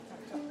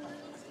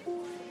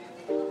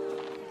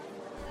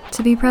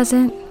To be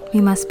present,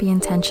 we must be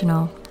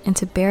intentional, and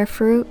to bear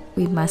fruit,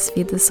 we must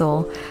feed the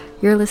soul.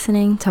 You're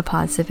listening to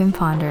Pause, Sip, and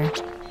Ponder.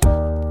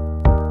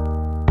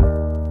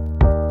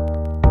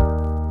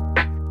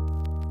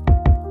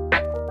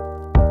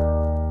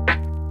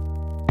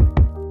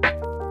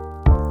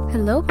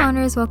 Hello,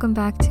 Ponders. Welcome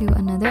back to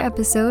another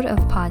episode of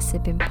Pause,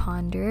 Sip, and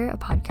Ponder, a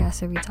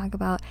podcast where we talk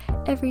about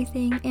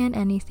everything and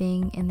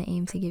anything in the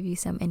aim to give you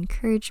some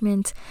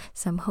encouragement,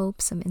 some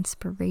hope, some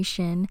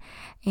inspiration.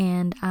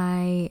 And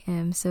I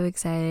am so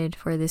excited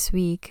for this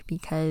week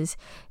because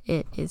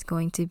it is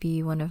going to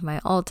be one of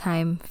my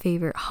all-time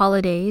favorite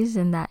holidays,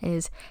 and that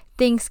is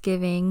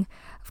Thanksgiving.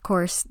 Of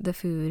course, the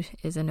food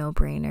is a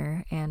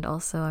no-brainer, and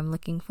also I'm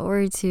looking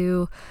forward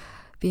to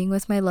being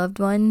with my loved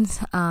ones.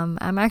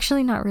 I'm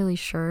actually not really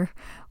sure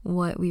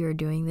what we are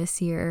doing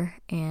this year,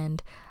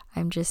 and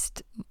I'm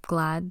just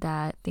glad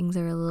that things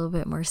are a little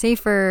bit more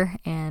safer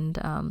and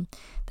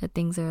that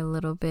things are a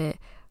little bit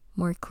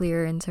more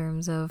clear in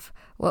terms of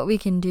what we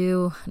can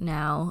do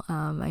now.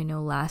 I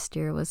know last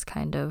year was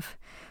kind of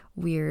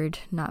weird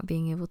not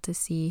being able to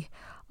see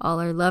all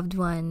our loved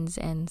ones,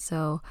 and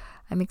so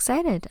I'm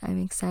excited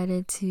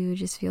to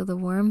just feel the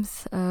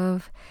warmth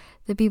of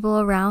the people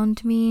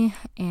around me,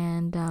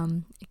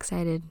 and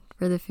excited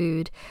for the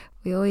food.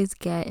 We always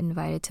get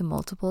invited to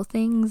multiple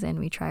things, and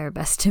we try our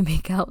best to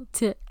make out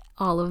to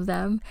all of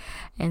them,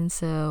 and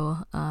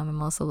so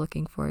I'm also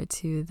looking forward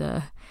to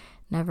the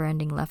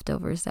never-ending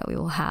leftovers that we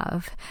will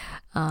have.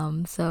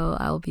 So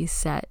I'll be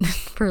set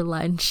for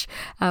lunch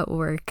at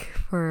work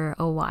for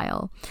a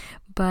while.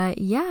 But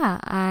yeah,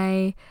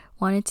 I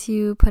wanted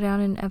to put out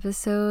an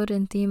episode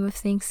in theme of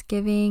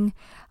Thanksgiving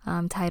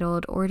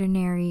titled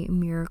Ordinary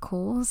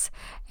Miracles,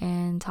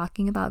 and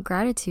talking about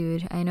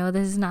gratitude. I know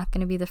this is not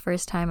going to be the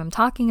first time I'm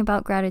talking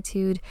about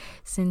gratitude,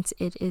 since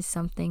it is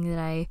something that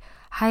I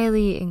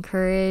highly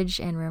encourage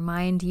and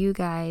remind you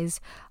guys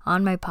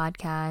on my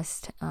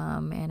podcast,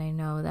 and I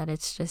know that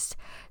it's just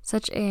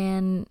such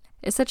an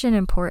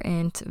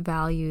important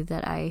value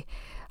that I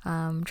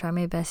try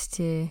my best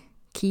to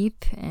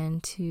keep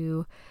and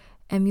to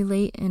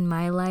emulate in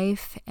my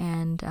life.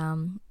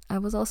 And I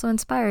was also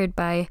inspired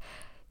by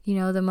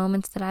the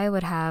moments that I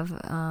would have,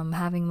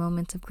 having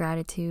moments of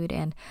gratitude,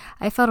 and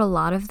I felt a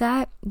lot of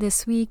that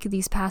this week,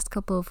 these past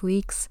couple of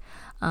weeks.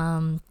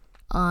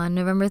 On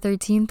November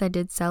 13th, I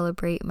did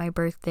celebrate my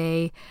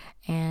birthday,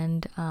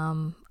 and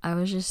I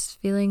was just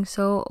feeling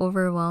so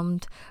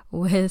overwhelmed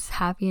with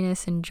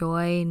happiness and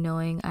joy,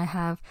 knowing I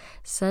have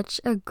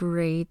such a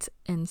great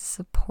and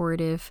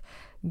supportive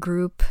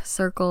group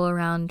circle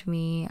around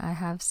me. I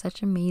have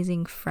such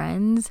amazing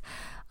friends,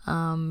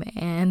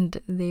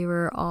 and they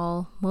were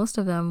most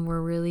of them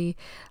were really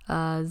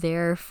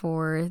there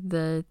for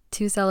the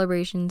two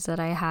celebrations that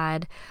I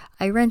had.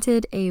 I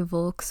rented a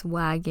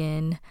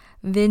Volkswagen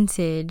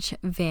vintage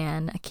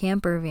van, a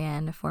camper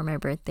van, for my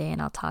birthday,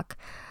 and I'll talk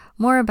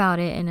more about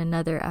it in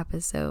another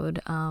episode.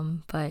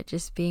 But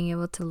just being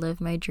able to live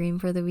my dream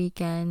for the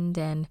weekend,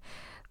 and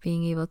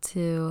being able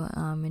to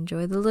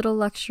enjoy the little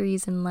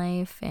luxuries in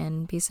life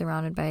and be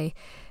surrounded by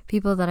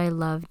people that I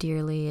love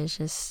dearly is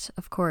just,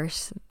 of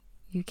course,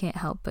 you can't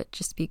help but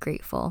just be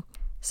grateful.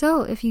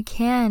 So if you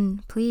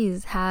can,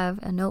 please have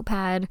a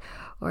notepad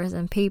or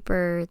some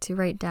paper to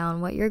write down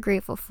what you're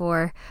grateful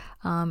for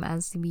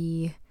as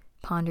we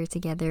ponder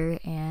together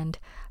and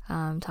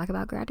talk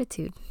about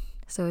gratitude.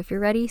 So if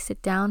you're ready,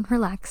 sit down,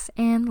 relax,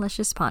 and let's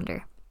just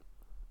ponder.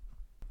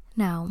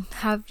 Now,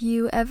 have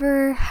you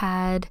ever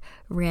had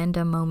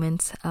random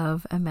moments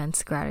of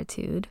immense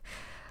gratitude?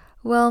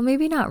 Well,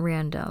 maybe not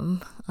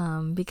random,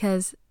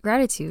 because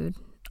gratitude,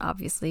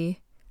 obviously,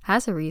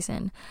 has a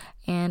reason.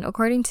 And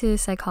according to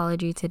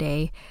Psychology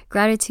Today,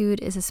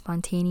 gratitude is a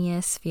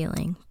spontaneous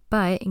feeling,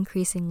 but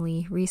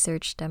increasingly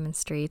research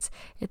demonstrates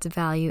its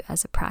value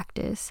as a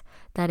practice,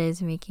 that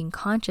is, making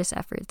conscious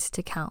efforts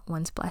to count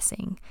one's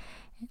blessing.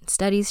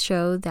 Studies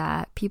show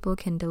that people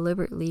can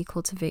deliberately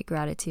cultivate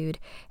gratitude,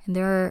 and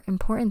there are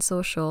important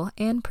social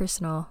and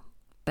personal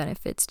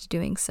benefits to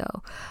doing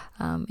so.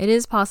 It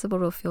is possible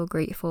to feel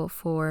grateful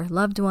for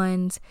loved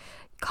ones,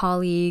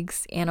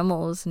 colleagues,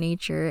 animals,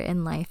 nature,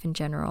 and life in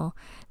general.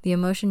 The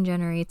emotion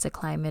generates a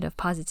climate of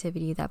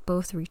positivity that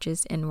both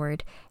reaches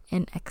inward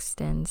and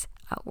extends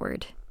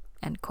outward.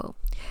 End quote.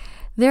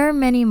 There are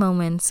many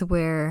moments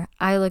where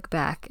I look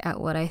back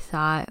at what I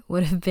thought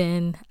would have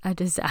been a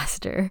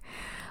disaster,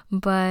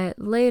 but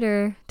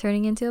later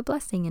turning into a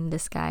blessing in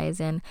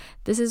disguise. And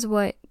this is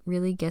what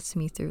really gets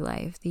me through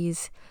life.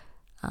 These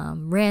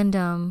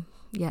random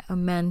yet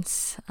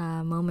immense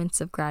moments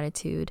of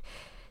gratitude.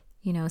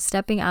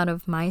 Stepping out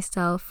of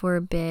myself for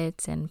a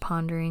bit and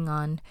pondering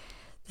on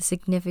the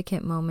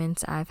significant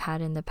moments I've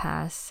had in the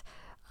past,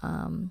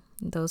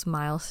 those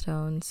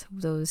milestones,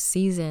 those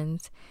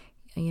seasons,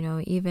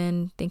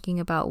 even thinking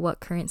about what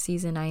current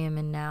season I am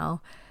in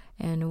now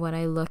and what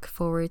I look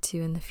forward to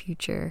in the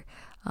future.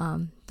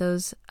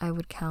 Those I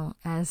would count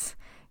as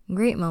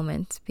great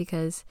moments,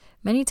 because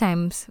many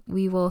times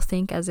we will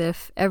think as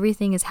if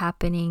everything is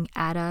happening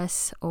at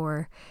us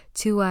or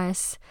to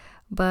us,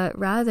 but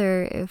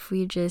rather if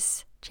we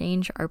just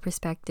change our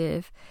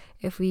perspective,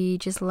 if we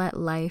just let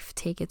life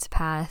take its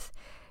path,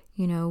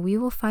 we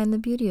will find the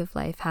beauty of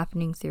life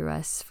happening through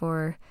us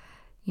for,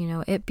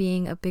 it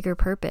being a bigger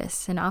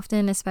purpose. And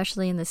often,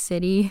 especially in the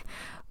city,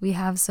 we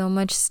have so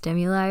much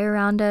stimuli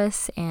around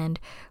us and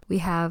we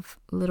have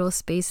little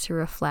space to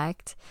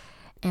reflect.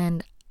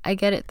 And I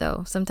get it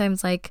though.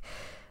 Sometimes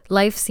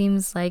life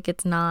seems like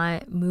it's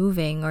not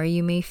moving, or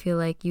you may feel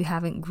like you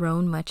haven't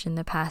grown much in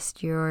the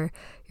past year, or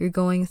you're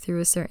going through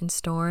a certain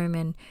storm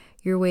and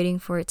you're waiting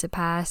for it to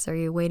pass, or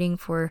you're waiting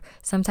for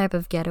some type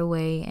of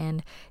getaway,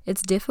 and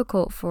it's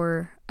difficult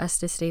for us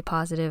to stay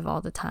positive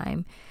all the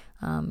time.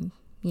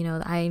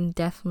 I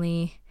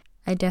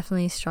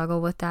definitely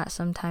struggle with that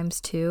sometimes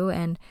too.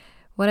 And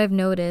what I've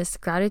noticed,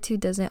 gratitude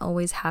doesn't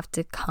always have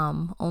to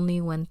come only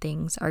when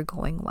things are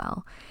going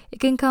well. It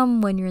can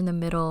come when you're in the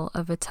middle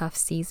of a tough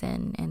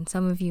season, and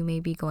some of you may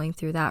be going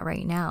through that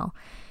right now.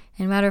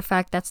 And matter of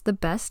fact, that's the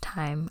best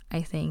time,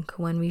 I think,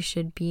 when we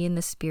should be in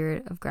the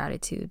spirit of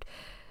gratitude.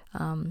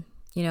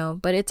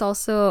 But it's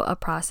also a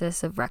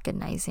process of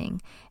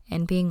recognizing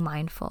and being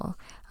mindful.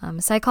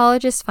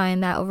 Psychologists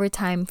find that over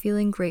time,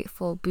 feeling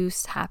grateful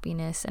boosts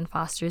happiness and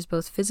fosters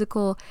both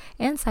physical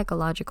and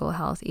psychological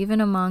health,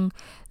 even among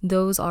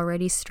those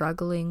already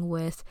struggling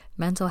with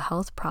mental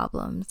health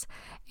problems.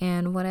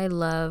 And what I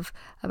love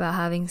about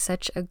having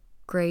such a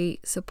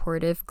great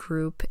supportive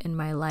group in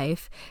my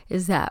life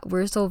is that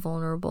we're so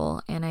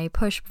vulnerable, and I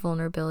push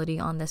vulnerability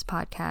on this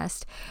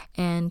podcast.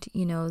 And,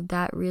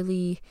 that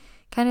really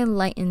kind of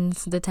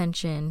lightens the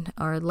tension,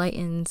 or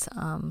lightens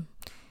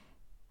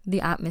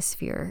the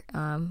atmosphere,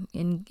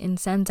 and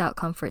sends out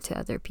comfort to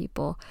other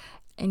people.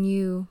 And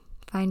you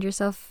find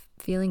yourself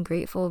feeling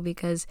grateful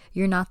because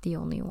you're not the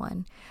only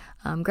one.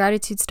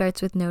 Gratitude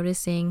starts with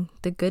noticing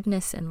the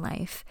goodness in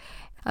life.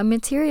 A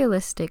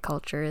materialistic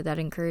culture that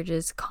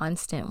encourages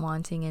constant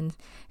wanting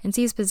and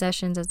sees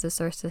possessions as the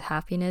source of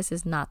happiness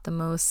is not the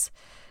most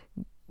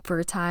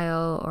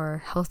fertile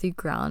or healthy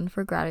ground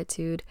for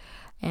gratitude.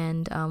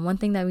 And one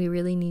thing that we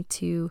really need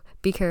to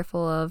be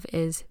careful of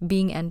is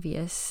being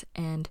envious.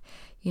 And,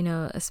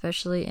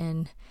 especially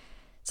in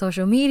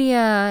social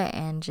media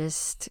and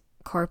just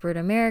corporate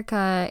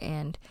America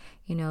and,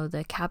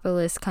 the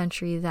capitalist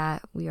country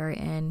that we are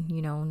in,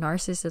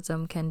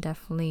 narcissism can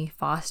definitely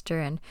foster.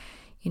 And,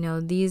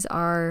 these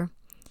are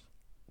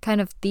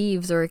kind of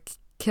thieves or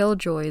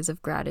killjoys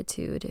of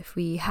gratitude. If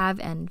we have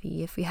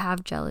envy, if we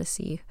have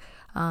jealousy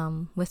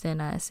within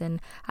us. And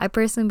I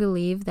personally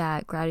believe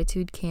that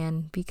gratitude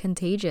can be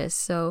contagious.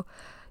 So,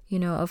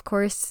 of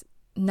course,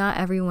 not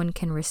everyone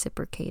can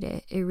reciprocate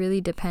it. It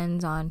really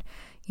depends on,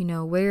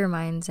 where your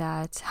mind's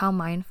at, how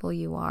mindful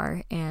you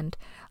are, and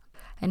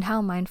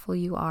how mindful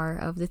you are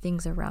of the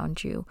things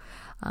around you.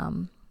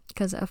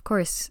 Because, of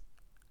course,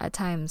 at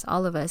times,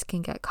 all of us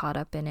can get caught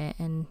up in it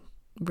and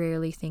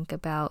rarely think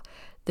about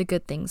the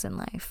good things in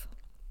life.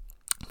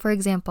 For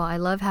example, I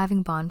love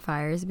having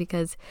bonfires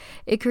because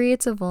it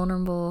creates a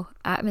vulnerable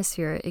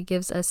atmosphere. It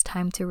gives us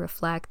time to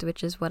reflect,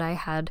 which is what I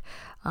had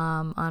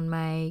on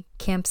my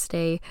camp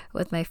stay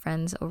with my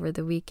friends over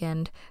the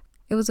weekend.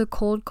 It was a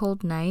cold,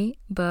 cold night,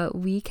 but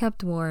we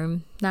kept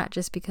warm, not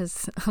just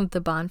because of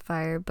the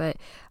bonfire, but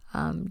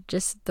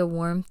just the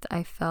warmth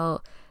I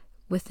felt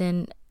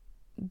within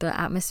the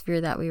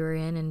atmosphere that we were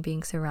in and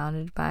being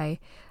surrounded by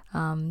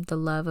the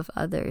love of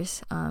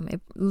others. It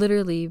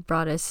literally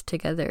brought us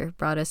together,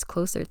 brought us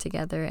closer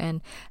together.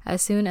 And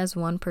as soon as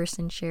one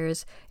person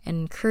shares an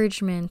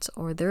encouragement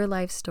or their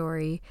life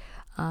story,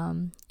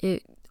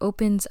 it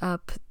opens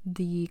up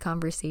the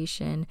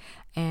conversation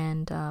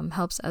and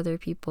helps other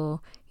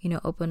people,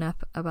 open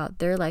up about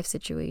their life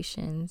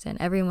situations, and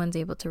everyone's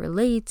able to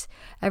relate.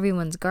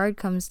 Everyone's guard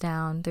comes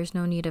down. There's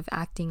no need of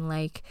acting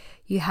like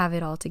you have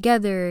it all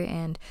together,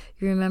 and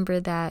you remember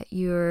that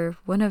you're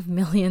one of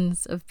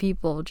millions of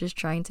people just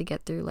trying to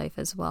get through life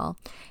as well.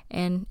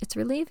 And it's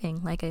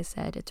relieving. Like I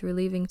said, it's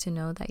relieving to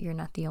know that you're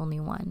not the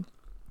only one.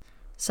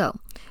 So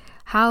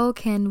how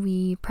can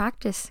we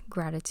practice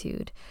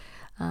gratitude?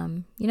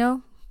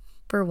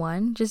 For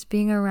one, just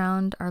being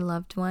around our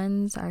loved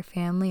ones, our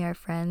family, our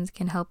friends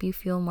can help you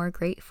feel more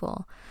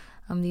grateful.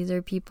 These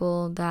are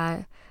people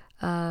that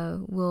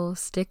will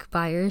stick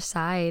by your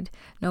side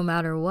no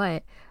matter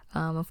what.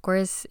 Of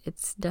course,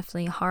 it's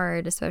definitely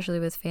hard, especially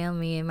with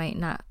family. It might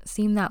not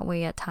seem that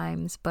way at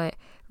times, but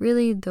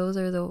really those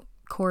are the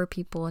core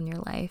people in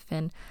your life.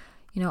 And,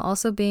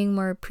 also being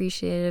more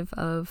appreciative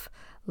of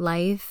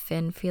life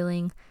and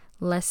feeling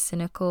less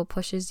cynical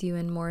pushes you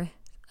in more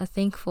a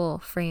thankful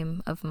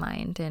frame of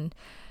mind. And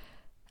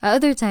at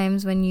other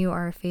times when you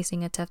are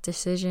facing a tough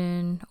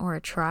decision or a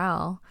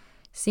trial,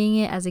 seeing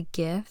it as a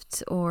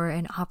gift or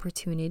an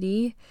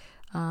opportunity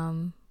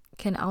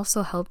can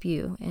also help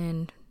you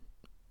in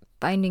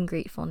finding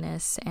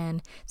gratefulness.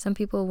 And some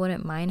people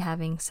wouldn't mind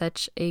having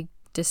such a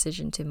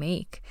decision to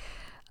make.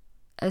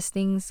 As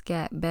things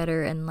get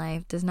better in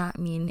life does not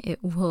mean it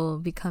will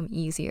become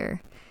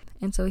easier.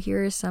 And so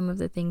here are some of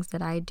the things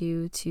that I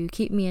do to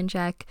keep me in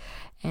check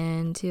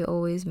and to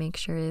always make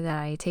sure that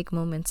I take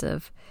moments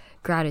of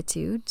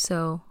gratitude.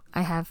 So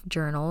I have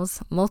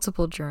journals,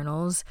 multiple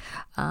journals.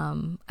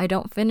 I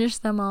don't finish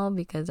them all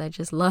because I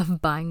just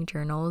love buying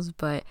journals,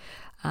 but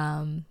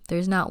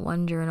there's not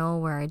one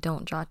journal where I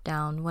don't jot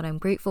down what I'm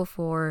grateful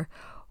for,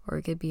 or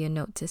it could be a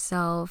note to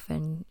self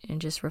and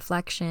just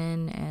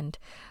reflection and,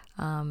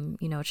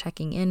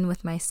 checking in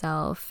with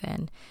myself,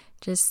 and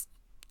just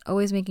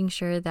always making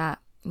sure that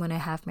when I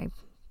have my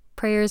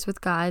prayers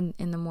with God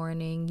in the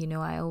morning,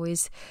 I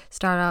always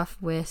start off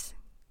with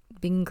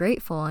being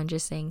grateful and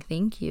just saying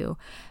thank you.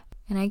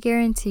 And I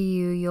guarantee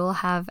you'll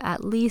have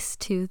at least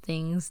 2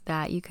 things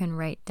that you can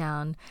write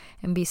down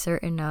and be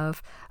certain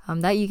of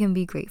that you can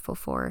be grateful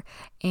for.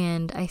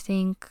 And I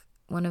think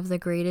one of the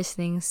greatest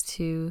things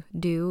to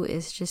do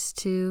is just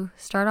to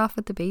start off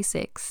with the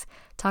basics.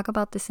 Talk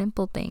about the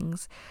simple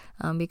things,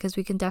 because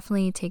we can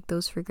definitely take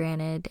those for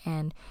granted,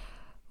 and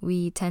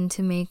we tend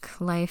to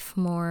make life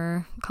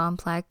more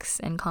complex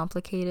and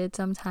complicated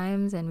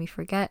sometimes, and we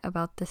forget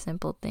about the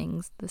simple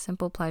things, the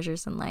simple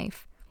pleasures in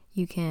life.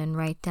 You can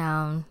write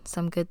down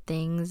some good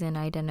things and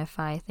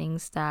identify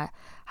things that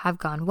have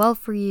gone well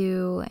for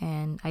you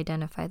and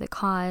identify the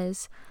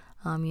cause,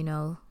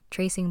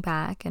 tracing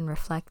back and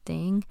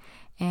reflecting.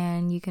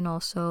 And you can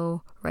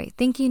also write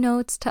thank you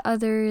notes to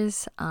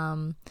others.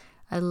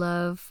 I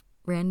love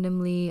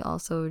randomly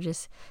also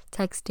just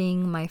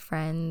texting my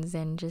friends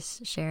and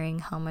just sharing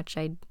how much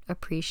I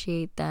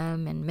appreciate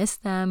them and miss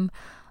them.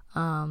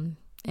 And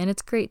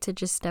it's great to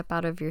just step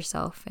out of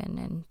yourself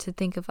and to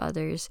think of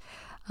others.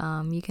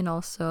 You can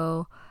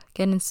also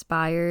get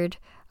inspired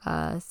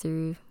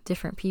through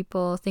different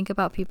people. Think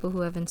about people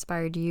who have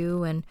inspired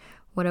you and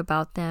what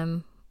about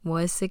them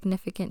was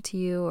significant to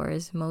you or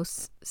is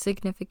most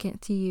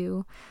significant to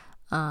you.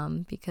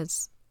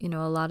 Because, a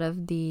lot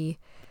of the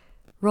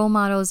role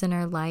models in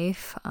our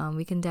life,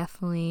 we can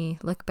definitely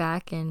look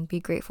back and be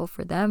grateful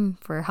for them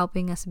for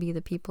helping us be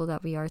the people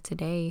that we are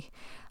today,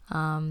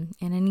 and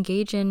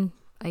engage in,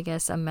 I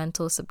guess, a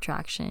mental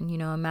subtraction.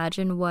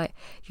 Imagine what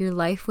your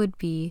life would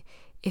be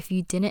if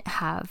you didn't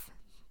have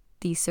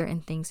these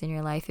certain things in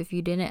your life, if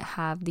you didn't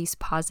have these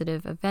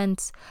positive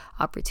events,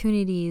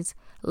 opportunities,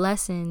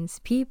 lessons,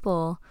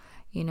 people.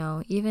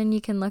 Even you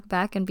can look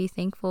back and be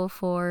thankful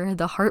for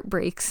the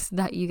heartbreaks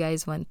that you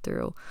guys went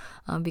through,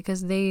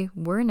 because they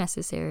were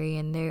necessary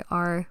and they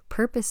are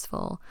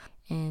purposeful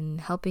in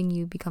helping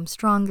you become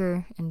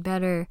stronger and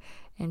better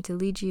and to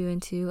lead you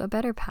into a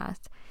better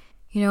path.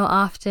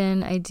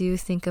 Often I do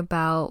think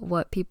about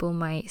what people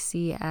might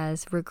see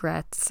as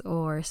regrets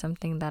or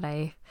something that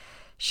I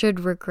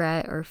should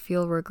regret or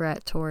feel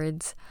regret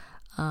towards.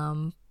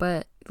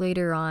 But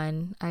later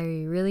on,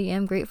 I really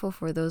am grateful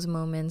for those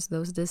moments,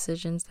 those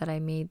decisions that I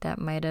made that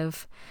might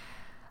have,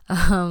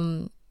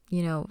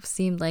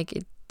 seemed like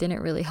it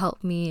didn't really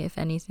help me. If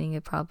anything,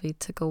 it probably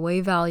took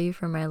away value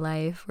from my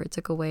life, or it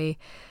took away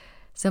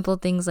simple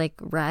things like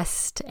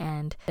rest.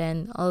 And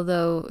then,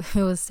 although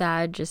it was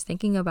sad just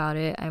thinking about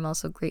it, I'm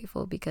also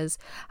grateful because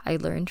I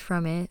learned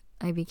from it.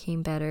 I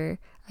became better.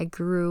 I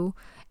grew.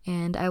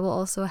 And I will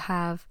also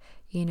have,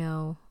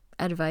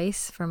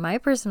 advice from my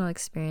personal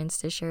experience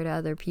to share to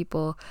other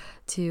people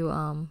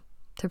to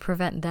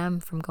prevent them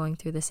from going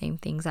through the same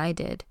things I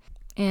did.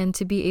 And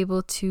to be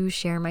able to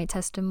share my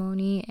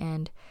testimony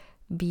and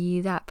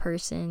be that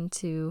person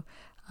to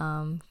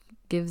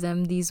give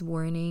them these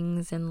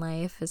warnings in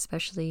life,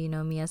 especially,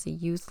 me as a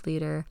youth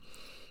leader.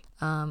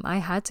 I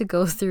had to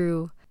go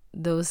through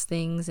those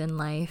things in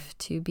life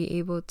to be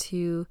able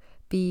to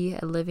be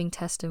a living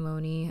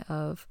testimony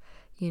of,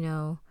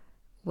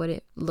 what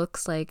it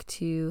looks like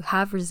to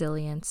have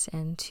resilience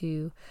and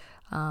to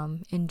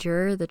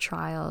endure the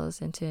trials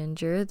and to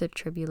endure the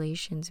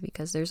tribulations,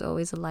 because there's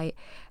always a light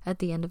at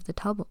the end of the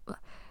tunnel.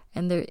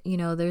 And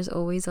there's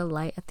always a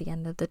light at the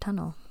end of the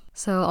tunnel.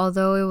 So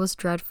although it was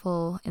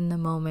dreadful in the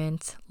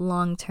moment,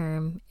 long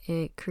term,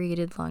 it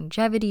created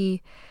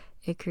longevity,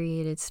 it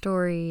created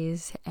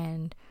stories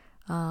and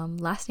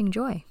lasting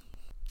joy.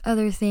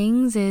 Other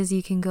things is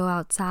you can go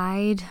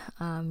outside.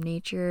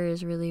 Nature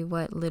is really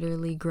what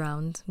literally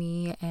grounds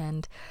me,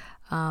 and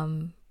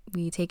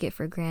we take it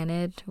for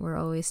granted. We're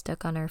always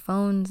stuck on our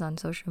phones, on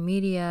social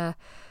media,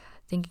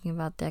 thinking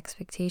about the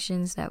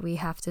expectations that we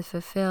have to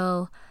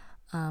fulfill,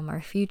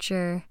 our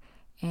future,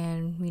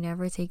 and we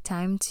never take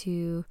time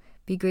to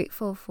be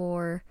grateful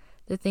for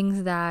the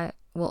things that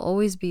will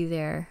always be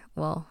there.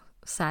 Well,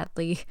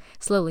 sadly,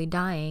 slowly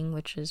dying,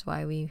 which is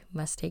why we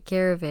must take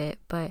care of it.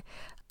 But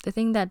the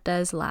thing that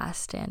does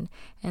last, and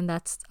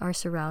that's our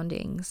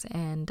surroundings.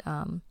 And,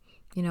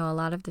 a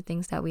lot of the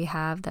things that we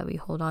have, that we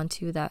hold on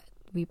to, that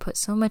we put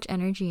so much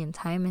energy and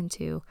time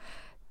into,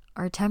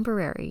 are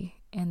temporary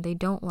and they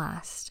don't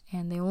last.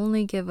 And they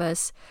only give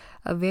us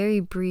a very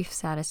brief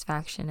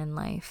satisfaction in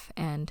life.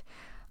 And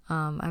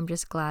I'm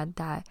just glad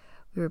that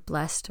we were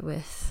blessed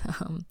with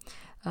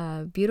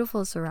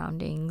beautiful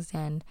surroundings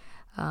and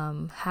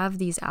have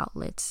these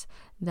outlets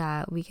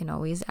that we can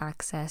always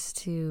access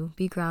to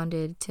be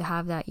grounded, to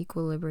have that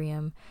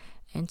equilibrium,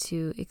 and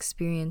to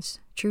experience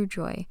true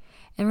joy.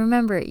 And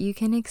remember, you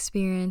can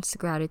experience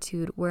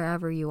gratitude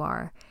wherever you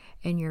are.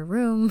 in your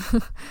room,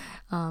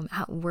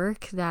 at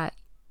work that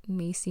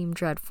may seem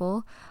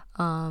dreadful.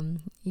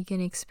 You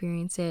can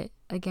experience it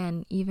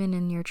again, even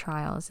in your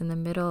trials, in the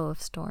middle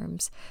of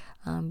storms,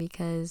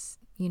 because,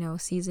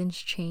 seasons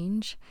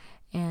change,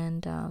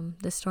 and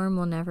the storm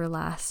will never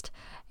last.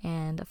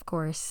 And of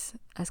course,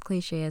 as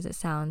cliche as it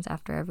sounds,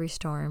 after every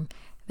storm,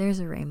 there's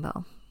a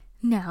rainbow.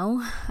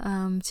 Now,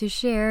 to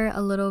share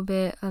a little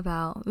bit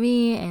about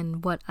me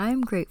and what I'm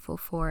grateful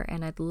for,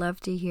 and I'd love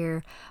to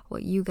hear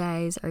what you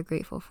guys are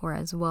grateful for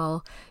as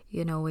well.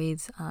 You can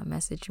always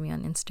message me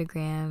on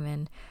Instagram,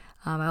 and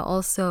I'll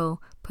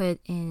also put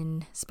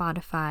in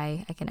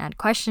Spotify. I can add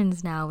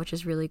questions now, which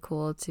is really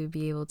cool to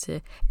be able to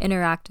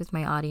interact with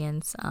my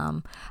audience.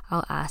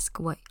 I'll ask,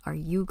 what are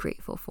you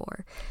grateful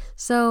for?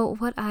 So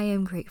what I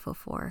am grateful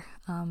for,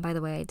 by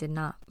the way, I did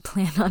not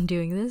plan on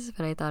doing this,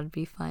 but I thought it'd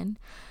be fun.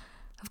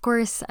 Of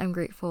course, I'm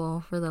grateful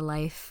for the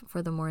life,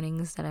 for the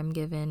mornings that I'm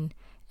given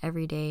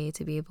every day,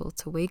 to be able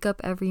to wake up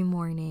every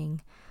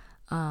morning,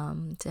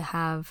 to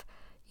have,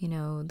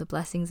 the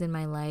blessings in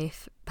my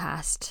life,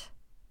 past,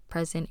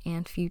 present,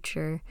 and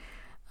future,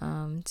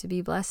 to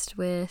be blessed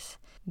with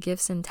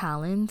gifts and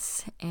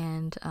talents.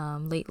 And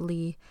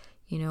lately,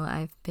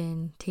 I've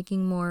been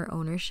taking more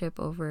ownership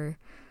over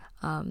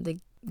the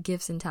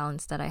gifts and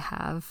talents that I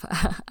have.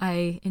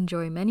 I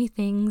enjoy many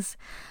things.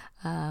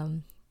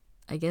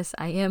 I guess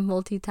I am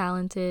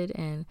multi-talented,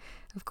 and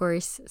of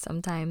course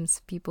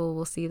sometimes people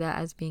will see that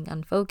as being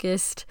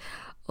unfocused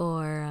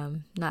or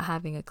not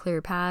having a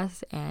clear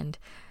path, and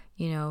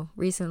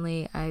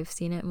recently I've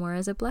seen it more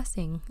as a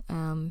blessing.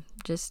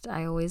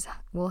 I always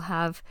will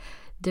have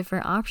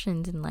different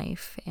options in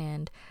life,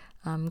 and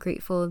I'm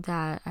grateful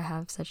that I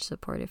have such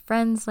supportive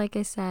friends. Like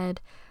I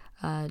said,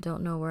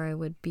 don't know where I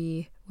would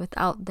be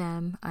without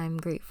them. I'm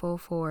grateful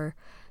for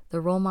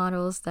the role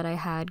models that I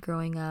had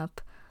growing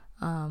up,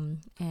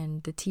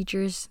 and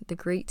the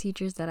great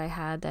teachers that I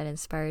had that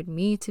inspired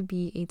me to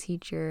be a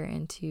teacher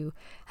and to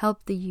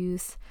help the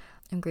youth.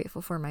 I'm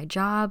grateful for my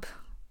job,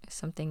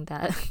 something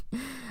that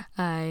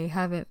I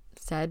haven't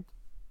said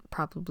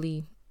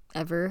probably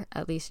ever,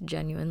 at least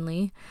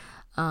genuinely.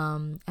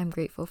 I'm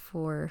grateful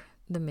for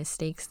the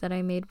mistakes that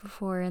I made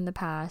before in the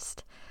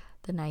past,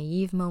 the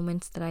naive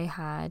moments that I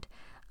had,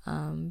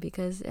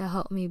 because it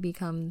helped me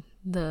become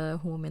the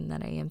woman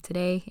that I am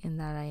today and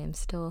that I am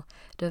still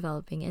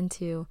developing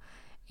into,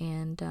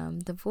 and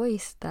the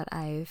voice that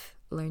I've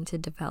learned to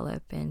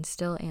develop and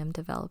still am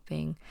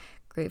developing.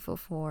 Grateful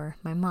for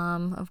my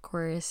mom, of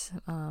course,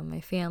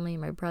 my family,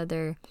 my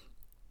brother,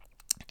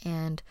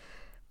 and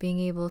being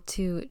able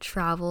to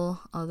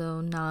travel,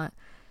 although not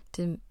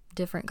to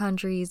different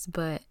countries,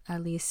 but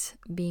at least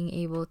being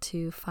able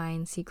to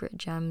find secret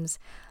gems,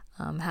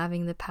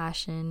 having the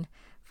passion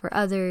for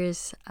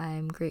others.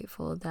 I'm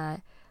grateful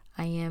that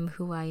I am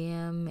who I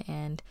am,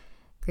 and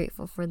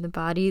grateful for the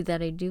body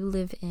that I do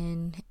live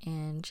in,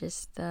 and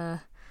just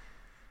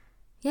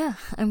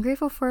I'm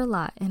grateful for a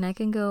lot, and I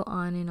can go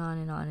on and on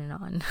and on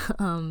and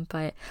on.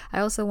 But I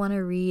also want to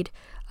read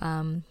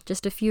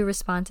just a few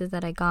responses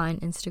that I got on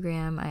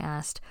Instagram. I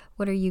asked,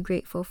 what are you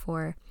grateful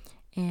for?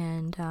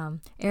 And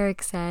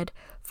Eric said,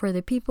 for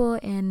the people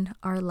in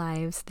our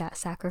lives that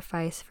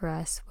sacrifice for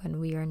us when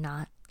we are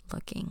not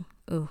looking.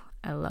 Ooh,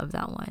 I love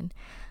that one.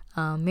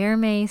 Mary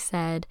May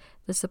said,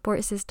 the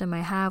support system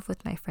I have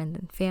with my friends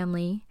and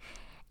family.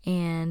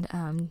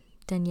 And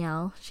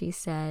Danielle, she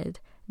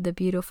said, the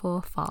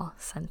beautiful fall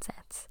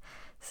sunsets.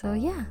 So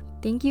yeah,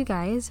 thank you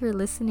guys for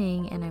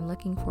listening, and I'm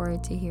looking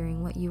forward to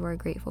hearing what you are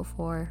grateful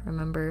for.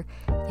 Remember,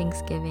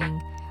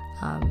 Thanksgiving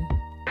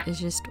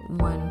is just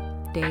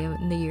one day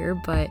in the year,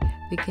 but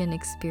we can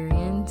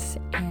experience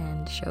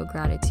and show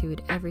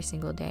gratitude every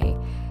single day.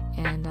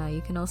 And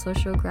you can also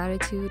show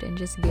gratitude and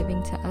just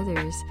giving to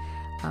others.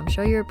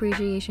 Show your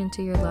appreciation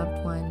to your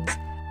loved ones.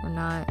 We're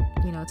not,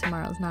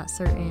 tomorrow's not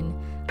certain,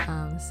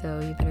 so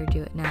you better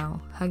do it now.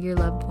 Hug your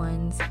loved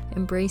ones,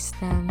 embrace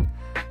them,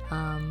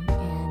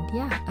 and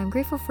yeah, I'm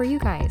grateful for you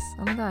guys.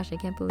 Oh my gosh, I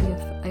can't believe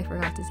I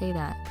forgot to say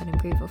that, but I'm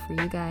grateful for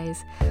you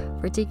guys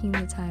for taking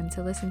the time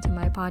to listen to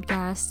my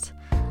podcast,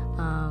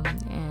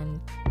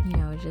 and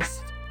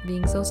just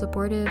being so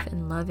supportive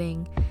and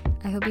loving.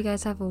 I hope you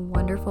guys have a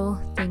wonderful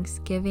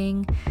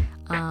Thanksgiving.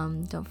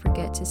 Don't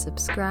forget to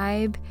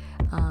subscribe.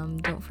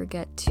 Don't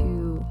forget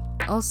to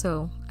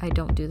also, I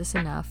don't do this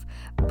enough,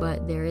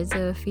 but there is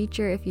a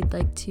feature if you'd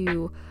like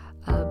to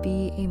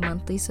be a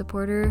monthly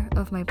supporter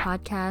of my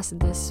podcast.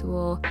 This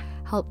will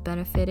help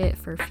benefit it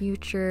for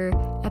future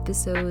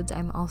episodes.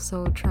 I'm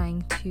also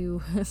trying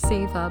to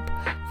save up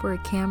for a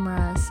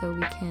camera so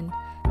we can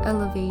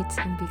elevate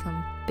and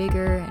become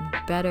bigger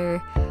and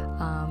better,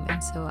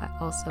 and so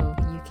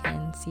you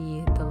can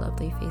see the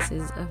lovely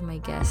faces of my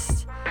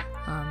guests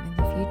in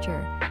the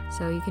future.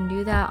 So you can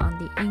do that on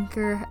the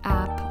Anchor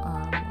app,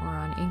 or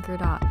on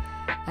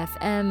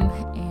anchor.fm,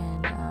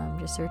 and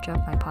just search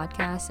up my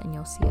podcast and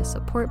you'll see a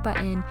support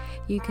button.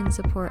 You can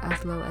support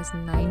as low as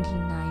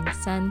 99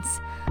 cents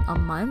a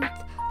month.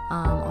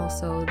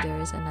 Also, there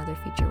is another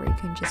feature where you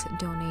can just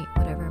donate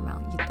whatever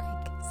amount you'd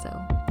like. So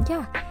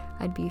yeah,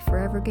 I'd be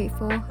forever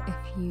grateful if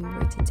you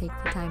were to take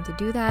the time to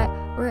do that,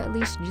 or at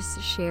least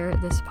just share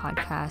this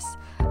podcast,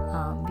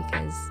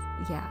 because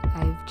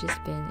I've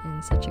just been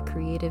in such a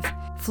creative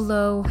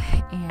flow,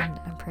 and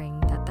I'm praying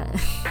that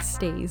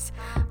stays,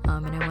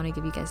 and I want to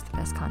give you guys the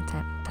best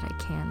content that I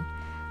can.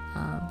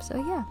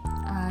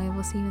 I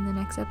will see you in the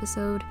next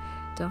episode.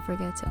 Don't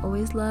forget to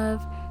always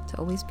love, to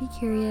always be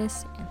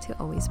curious, and to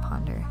always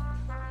ponder.